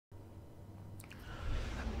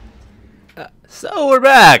So we're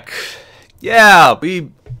back. Yeah,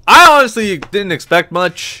 I honestly didn't expect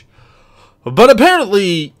much, but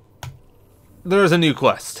apparently there's a new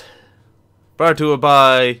quest brought to us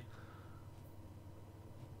by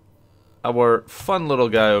our fun little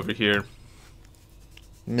guy over here,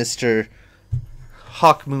 Mr.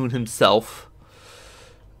 Hawkmoon himself.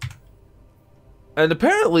 And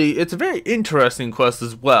apparently it's a very interesting quest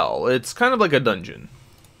as well. It's kind of like a dungeon.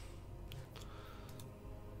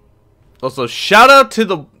 Also, shout out to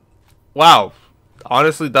the... Wow.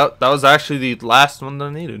 Honestly, that was actually the last one that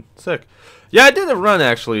I needed. Sick. Yeah, I did a run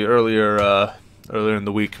actually earlier in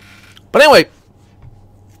the week. But anyway,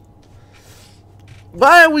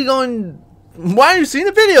 why are you seeing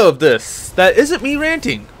a video of this? That isn't me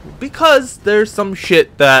ranting. Because there's some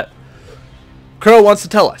shit that Crow wants to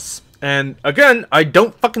tell us. And again, I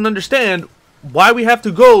don't fucking understand why we have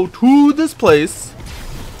to go to this place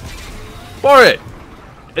for it.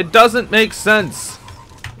 It doesn't make sense.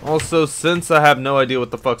 Also, since I have no idea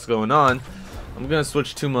what the fuck's going on, I'm gonna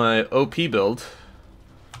switch to my OP build.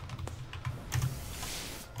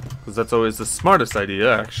 Because that's always the smartest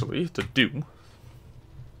idea, actually, to do.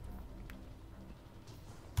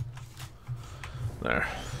 There.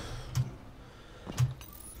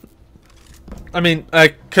 I mean, I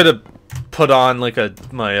could have put on like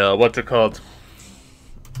my what's it called?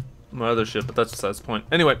 My other shit, but that's besides the point.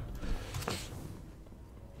 Anyway.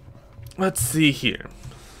 Let's see here.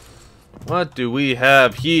 What do we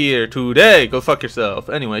have here today? Go fuck yourself.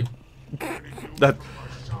 Anyway.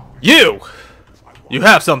 You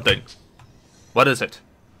have something. What is it?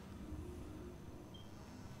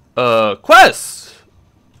 Quest!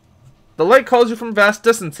 The light calls you from vast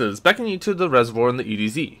distances, beckoning you to the reservoir in the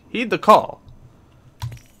EDZ. Heed the call.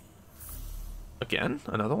 Again?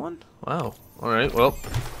 Another one? Wow. Alright, well.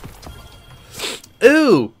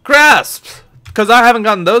 Ooh! Grasp! Because I haven't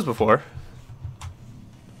gotten those before.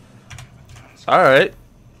 Alright.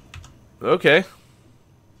 Okay.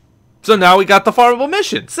 So now we got the farmable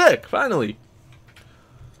mission. Sick. Finally.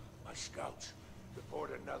 My scouts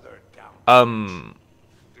report another down.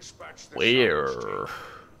 Where?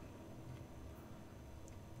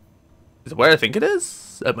 Is it where I think it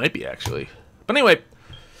is? It might be, actually. But anyway.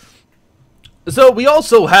 So we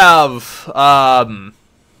also have,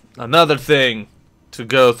 another thing to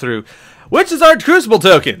go through, which is our Crucible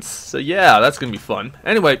tokens. So yeah, that's gonna be fun.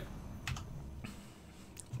 Anyway,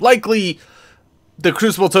 likely the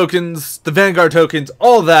Crucible tokens, the Vanguard tokens,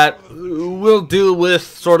 all that we'll deal with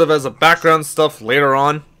sort of as a background stuff later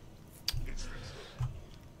on.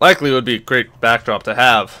 Likely would be a great backdrop to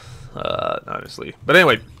have, honestly. But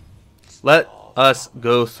anyway, let us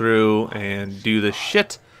go through and do this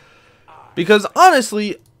shit. Because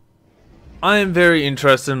honestly, I am very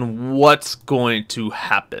interested in what's going to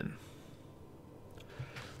happen.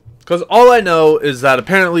 Because all I know is that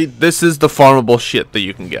apparently this is the farmable shit that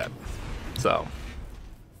you can get. So.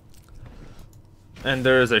 And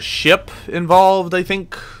there is a ship involved, I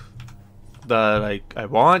think, that I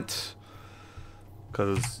want.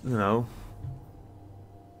 Because, you know.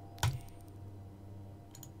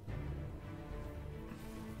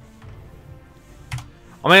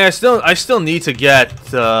 I mean, I still need to get,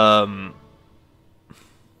 the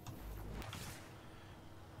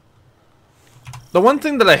one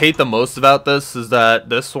thing that I hate the most about this is that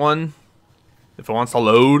this one, if it wants to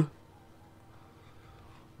load,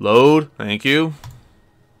 thank you.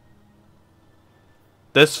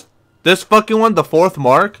 This fucking one, the 4th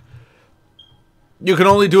mark, you can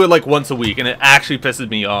only do it like once a week, and it actually pisses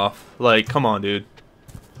me off. Like, come on, dude.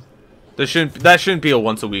 That shouldn't be a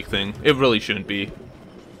once a week thing. It really shouldn't be.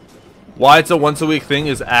 Why it's a once a week thing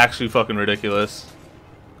is actually fucking ridiculous.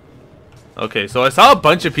 Okay, so I saw a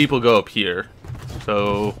bunch of people go up here.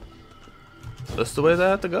 So, is this the way that I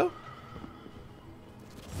have to go?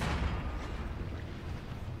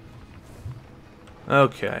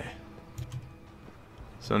 Okay.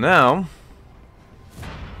 So now...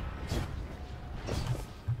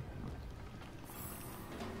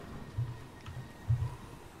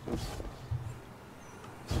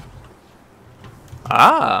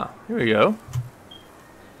 Ah, here we go.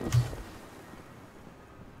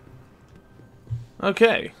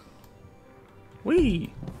 Okay.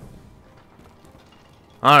 Whee!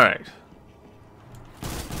 Alright.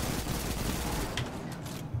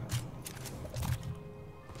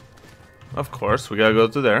 Of course, we gotta go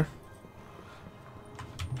through there.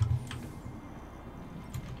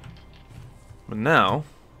 But now...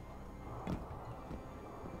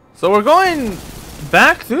 So we're going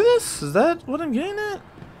back through this? Is that what I'm getting at?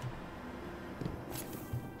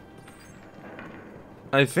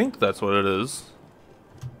 I think that's what it is.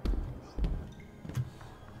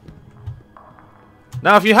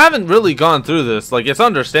 Now, if you haven't really gone through this, like, it's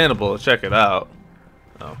understandable to check it out.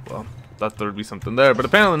 Oh, well, thought there would be something there, but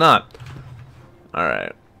apparently not.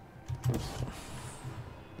 Alright.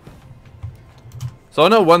 So I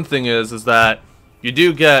know one thing is that you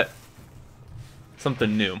do get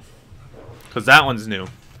something new. Because that one's new.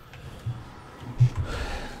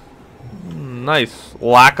 Nice.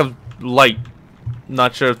 Lack of light.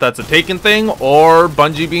 Not sure if that's a taken thing, or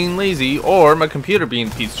Bungie being lazy, or my computer being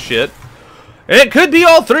a piece of shit. It could be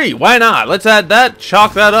all three. Why not? Let's add that,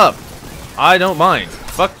 chalk that up. I don't mind.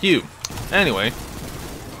 Fuck you. Anyway.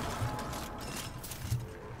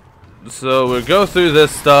 So we'll go through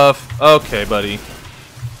this stuff. Okay, buddy.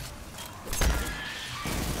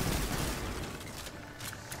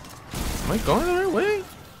 Am I going the right way?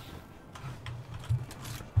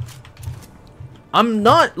 I'm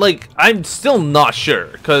not, like, I'm still not sure,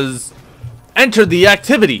 because enter the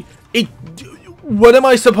activity. What am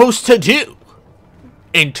I supposed to do?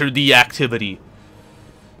 Enter the activity.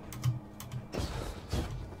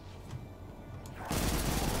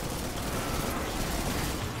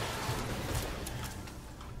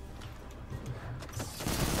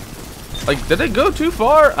 Like, did it go too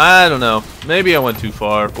far? I don't know. Maybe I went too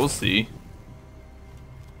far. We'll see.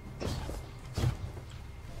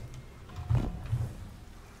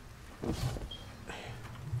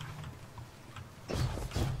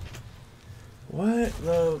 What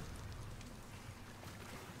the...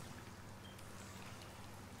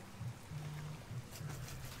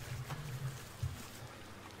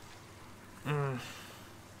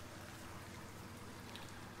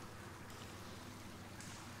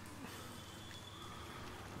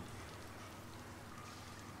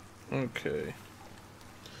 Okay.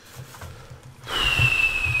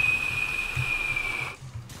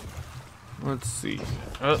 Let's see.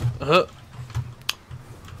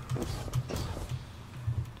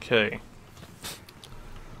 Okay.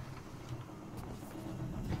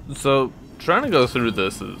 So, trying to go through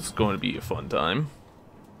this is going to be a fun time.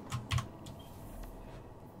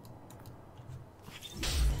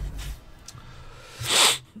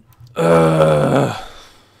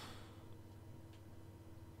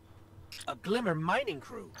 A Glimmer mining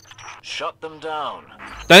crew. Shut them down.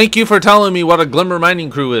 Thank you for telling me what a Glimmer mining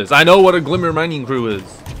crew is. I know what a Glimmer mining crew is.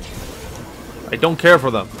 I don't care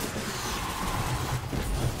for them.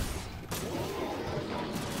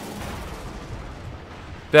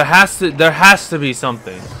 There has to be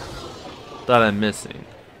something that I'm missing.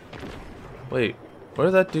 Wait, where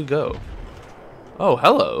did that dude go? Oh,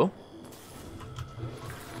 hello.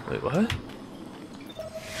 Wait, what?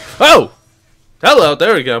 Oh! Hello,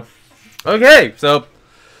 there we go. Okay, so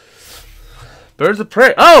birds of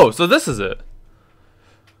prey. Oh, so this is it.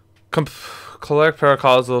 Collect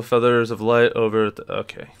paracausal feathers of light over the,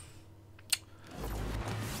 okay.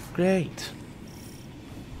 Great.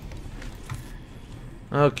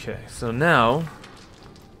 Okay, so now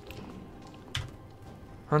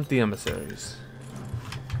hunt the emissaries.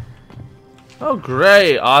 Oh,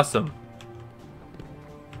 great, awesome.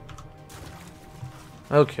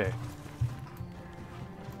 Okay.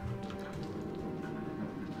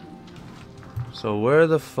 So where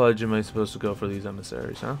the fudge am I supposed to go for these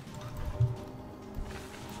emissaries, huh?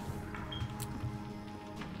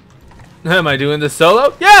 Am I doing this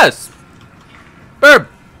solo? Yes! Burp!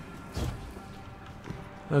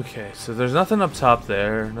 Okay, so there's nothing up top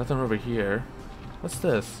there, nothing over here. What's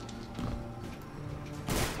this?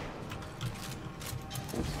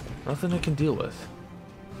 Nothing I can deal with.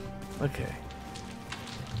 Okay.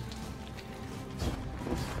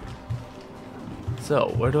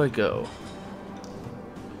 So, where do I go?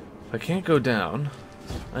 If I can't go down,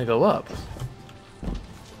 I go up.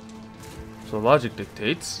 So logic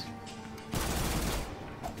dictates.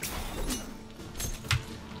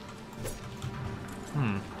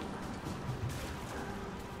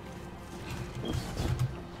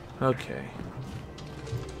 Okay.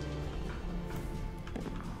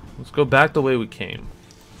 Let's go back the way we came.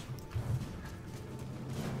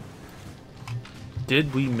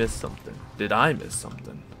 Did we miss something? Did I miss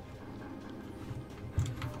something?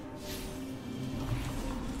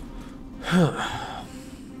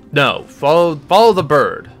 No, follow the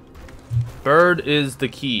bird. Bird is the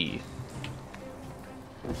key.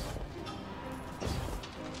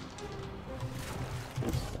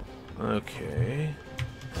 Okay.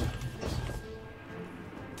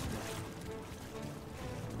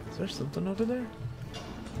 Is there something over there?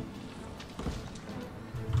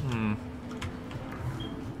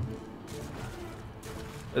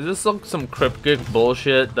 Is this some cryptic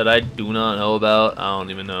bullshit that I do not know about? I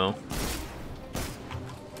don't even know.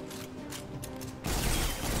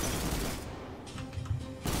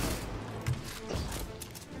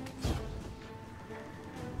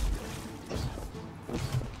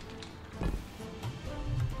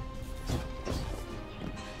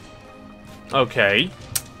 Okay.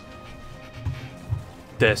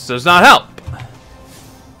 This does not help.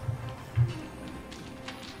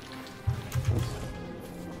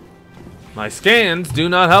 My scans do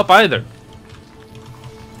not help either.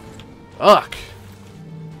 Ugh.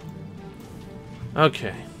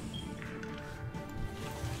 Okay.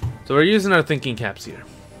 So we're using our thinking caps here.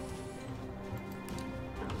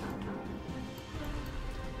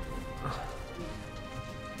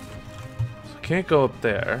 So can't go up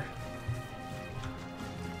there.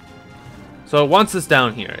 So it wants us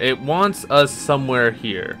down here. It wants us somewhere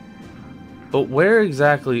here. But where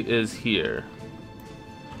exactly is here?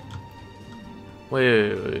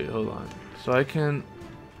 Wait, hold on. So I can...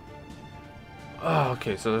 Oh,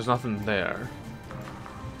 okay, so there's nothing there.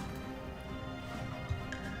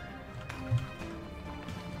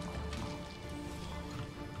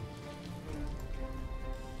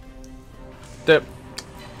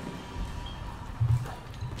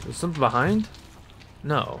 There's something behind?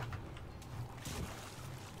 No.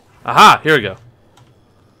 Aha! Here we go.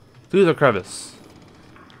 Through the crevice.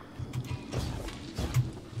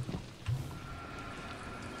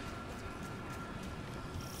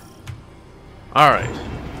 Alright.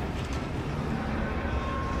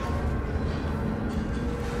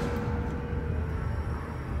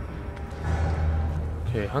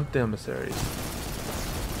 Okay, hunt the emissaries.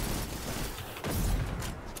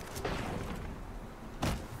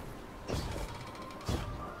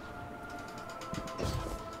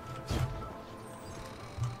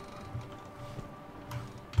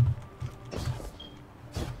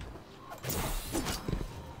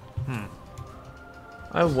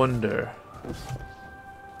 I wonder.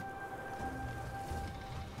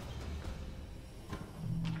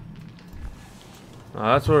 Oh,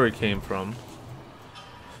 that's where we came from.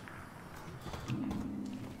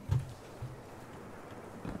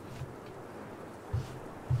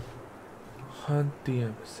 Hunt the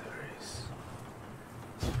emissaries.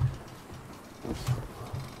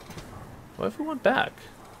 What if we went back?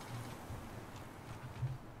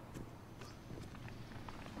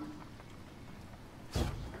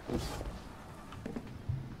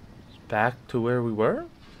 Back to where we were?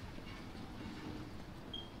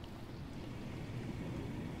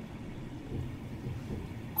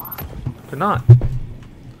 Could not.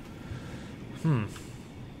 I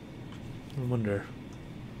wonder.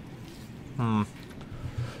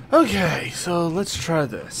 Okay, so let's try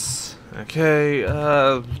this. Okay,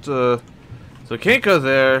 so can't go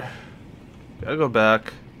there. Gotta go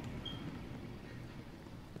back.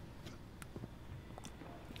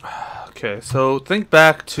 Okay, so think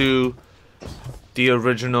back to the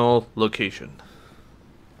original location.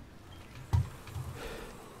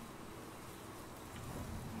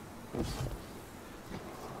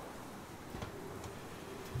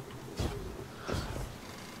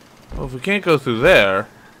 Well, if we can't go through there...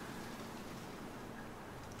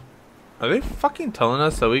 Are they fucking telling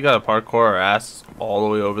us that we gotta parkour our ass all the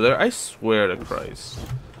way over there? I swear to Christ.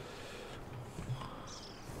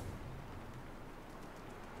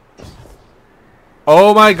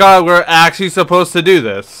 Oh my god, we're actually supposed to do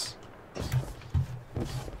this.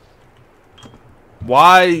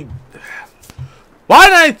 Why? Why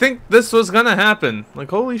did I think this was gonna happen?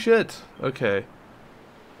 Like, holy shit. Okay.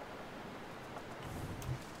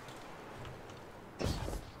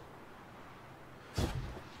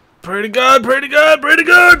 Pretty good, pretty good, pretty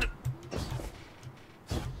good!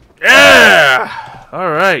 Yeah!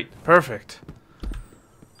 Alright, perfect.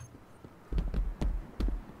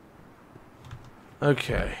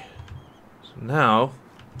 Okay. So now...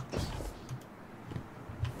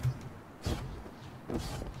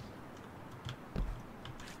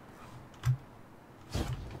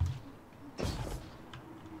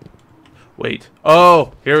 Wait.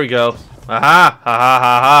 Oh, here we go. Aha! Ha ha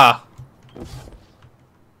ha ha!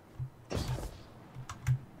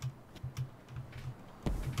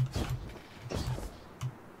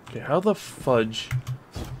 Okay, how the fudge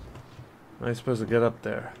am I supposed to get up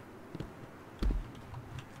there?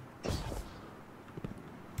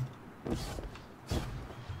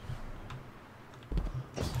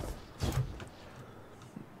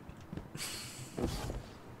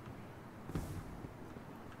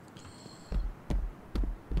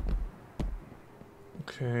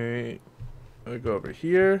 Okay, I go over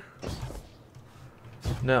here.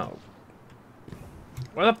 No.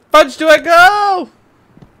 Where the fudge do I go?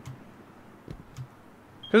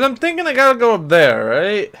 Because I'm thinking I gotta go up there,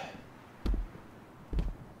 right?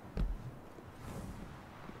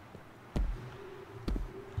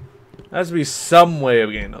 There has to be some way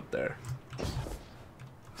of getting up there.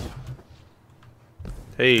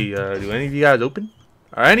 Hey, do any of you guys open?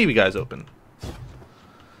 Are any of you guys open?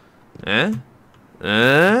 Eh?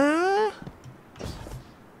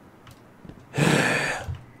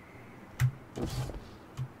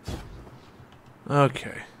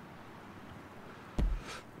 Okay.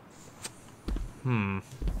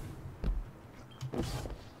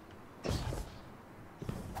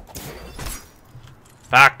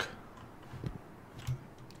 Back.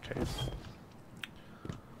 Okay.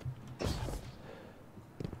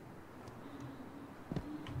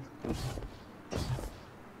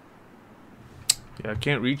 Yeah, I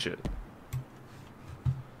can't reach it.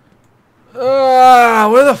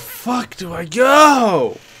 Where the fuck do I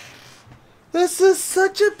go? This is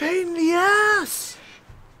such a pain in the ass.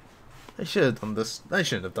 I should have done this. I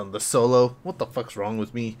shouldn't have done this solo. What the fuck's wrong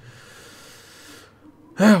with me?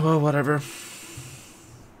 Well, whatever.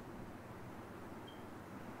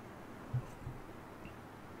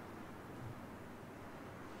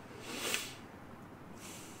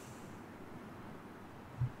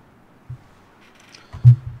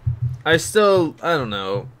 I don't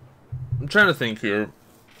know. I'm trying to think here.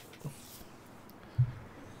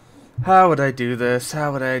 How would I do this?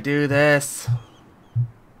 How would I do this?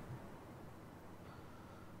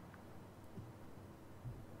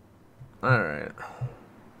 Alright.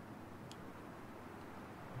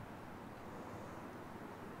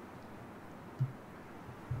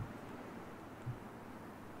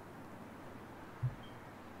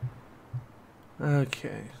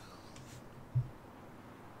 Okay.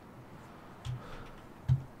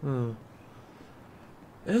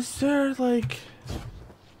 Is there like...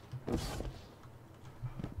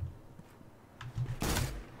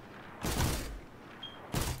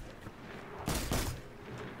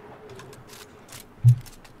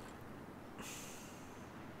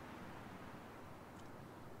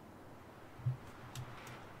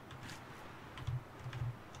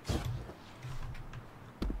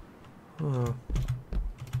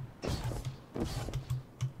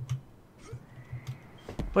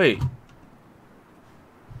 Wait.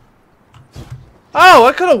 Oh,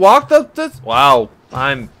 I could have walked up this. Wow,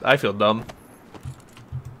 I feel dumb.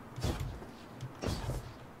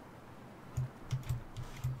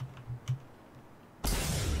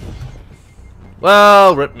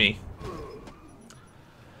 Well, rip me.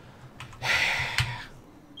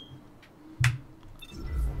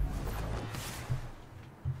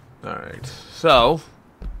 Alright, so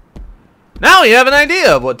now we have an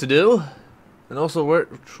idea of what to do. And also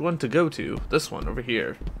which one to go to. This one over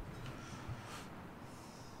here.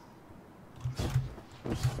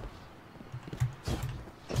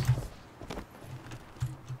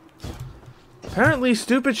 Apparently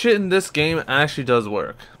stupid shit in this game actually does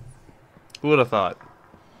work. Who would have thought?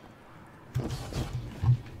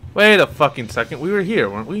 Wait a fucking second. We were here,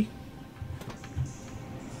 weren't we?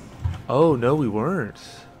 Oh, no, we weren't.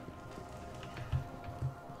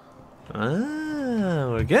 Ah,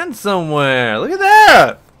 we're getting somewhere. Look at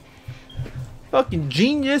that. Fucking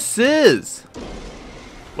geniuses.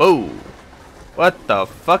 Whoa. What the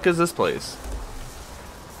fuck is this place?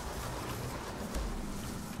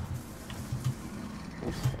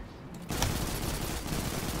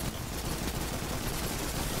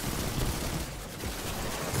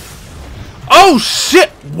 Oh shit!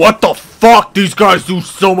 What the fuck? These guys do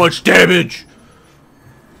so much damage!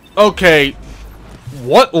 Okay.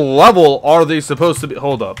 What level are they supposed to be?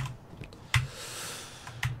 Hold up.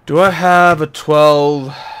 Do I have a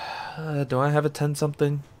 12? Do I have a 10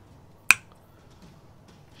 something?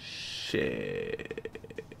 Shit.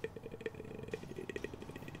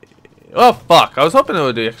 Oh fuck. I was hoping I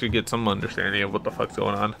would actually get some understanding of what the fuck's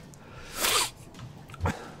going on.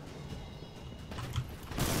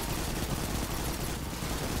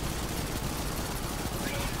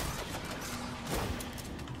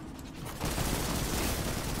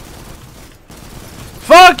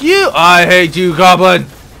 Fuck you! I hate you, Goblin!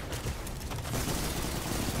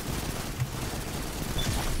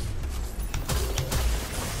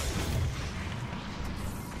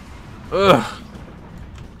 Ugh.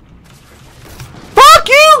 Fuck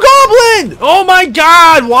you, Goblin! Oh my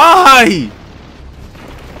god, why?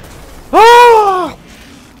 Oh!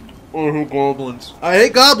 I hate goblins. I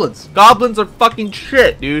hate goblins. Goblins are fucking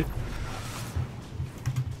shit, dude.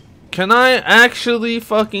 Can I actually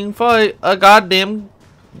fucking fight a goddamn...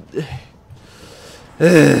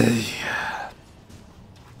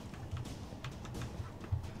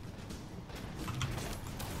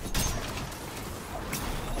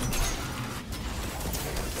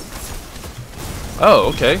 Oh,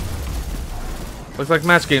 okay. Looks like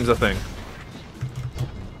match game's a thing.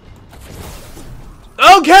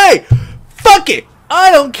 Okay! Fuck it!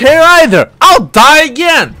 I don't care either! I'll die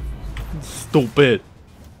again! Stupid.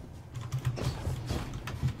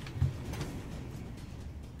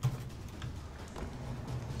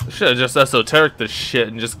 Should have just esoteric this shit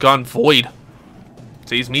and just gone void.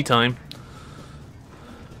 Saves me time.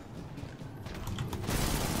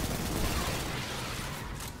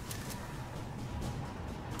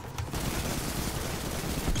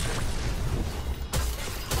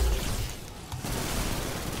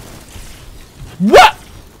 What?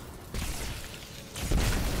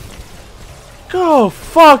 Go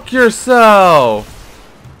fuck yourself.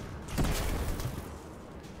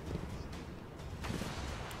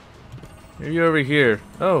 You're over here.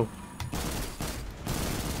 Oh.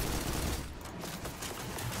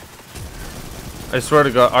 I swear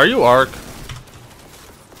to God. Are you Ark?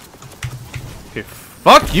 Okay,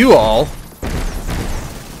 fuck you all.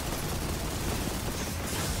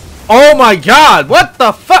 Oh my God. What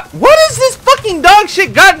the fuck? What is this fucking dog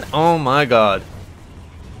shit gotten? Oh my God.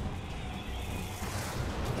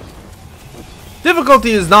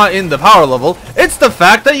 Difficulty is not in the power level. It's the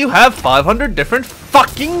fact that you have 500 different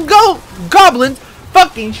fucking goblins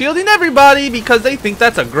fucking shielding everybody because they think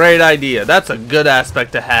that's a great idea. That's a good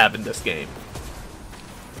aspect to have in this game.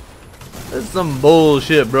 This is some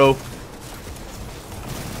bullshit, bro.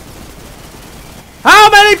 How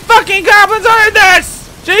many fucking goblins are in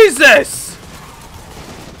this? Jesus!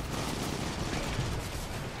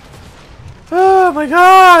 Oh my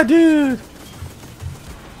God, dude.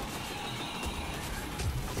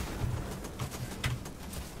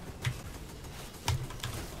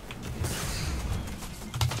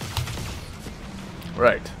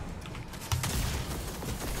 Right.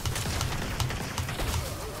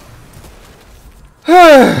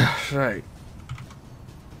 Right.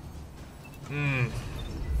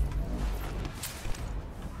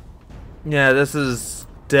 Yeah, this is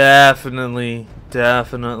definitely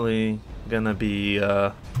gonna be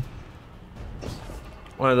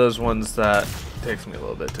one of those ones that takes me a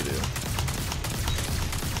little bit to do.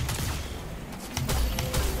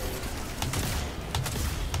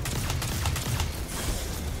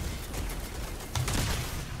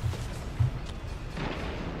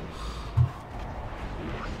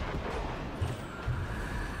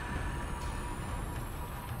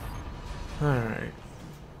 Alright.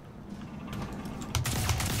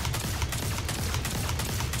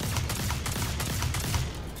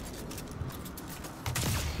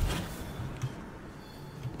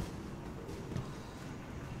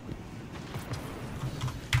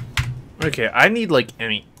 Okay, I need like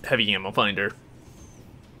any heavy ammo finder.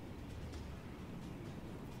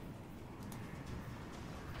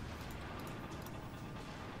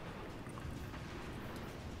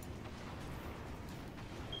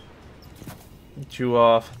 Get you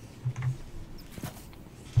off.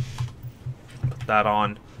 Put that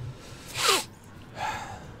on.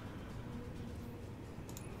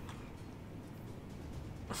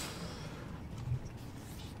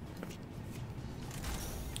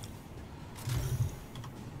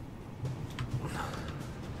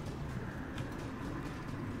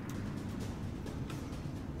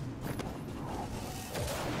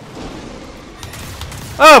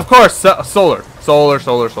 Oh, of course, solar.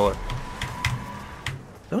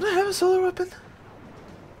 Don't I have a solar weapon?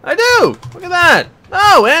 I do! Look at that!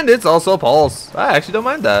 Oh, and it's also a pulse. I actually don't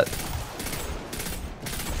mind that.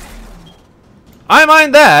 I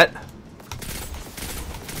mind that!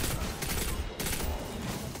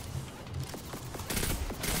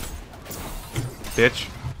 Bitch.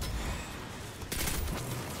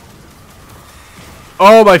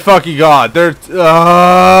 Oh my fucking God! They're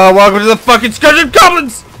welcome to the fucking Scourge of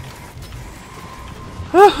Goblins!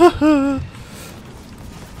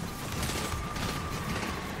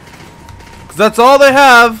 Cause that's all they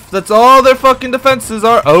have. That's all their fucking defenses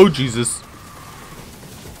are. Oh Jesus!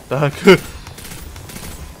 It's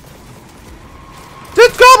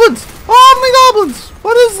goblins! Oh, how many goblins?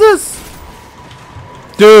 What is this?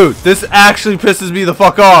 Dude, this actually pisses me the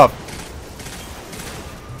fuck off.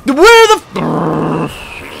 Where the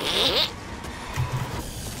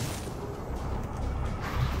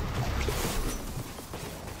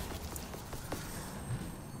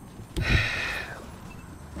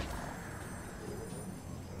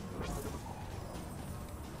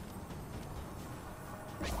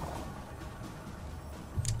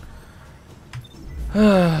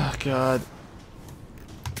oh God.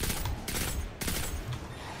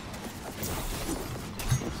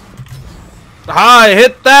 I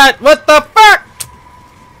hit that. What the fuck?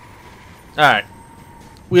 All right,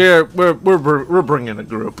 we're bringing a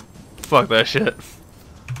group. Fuck that shit.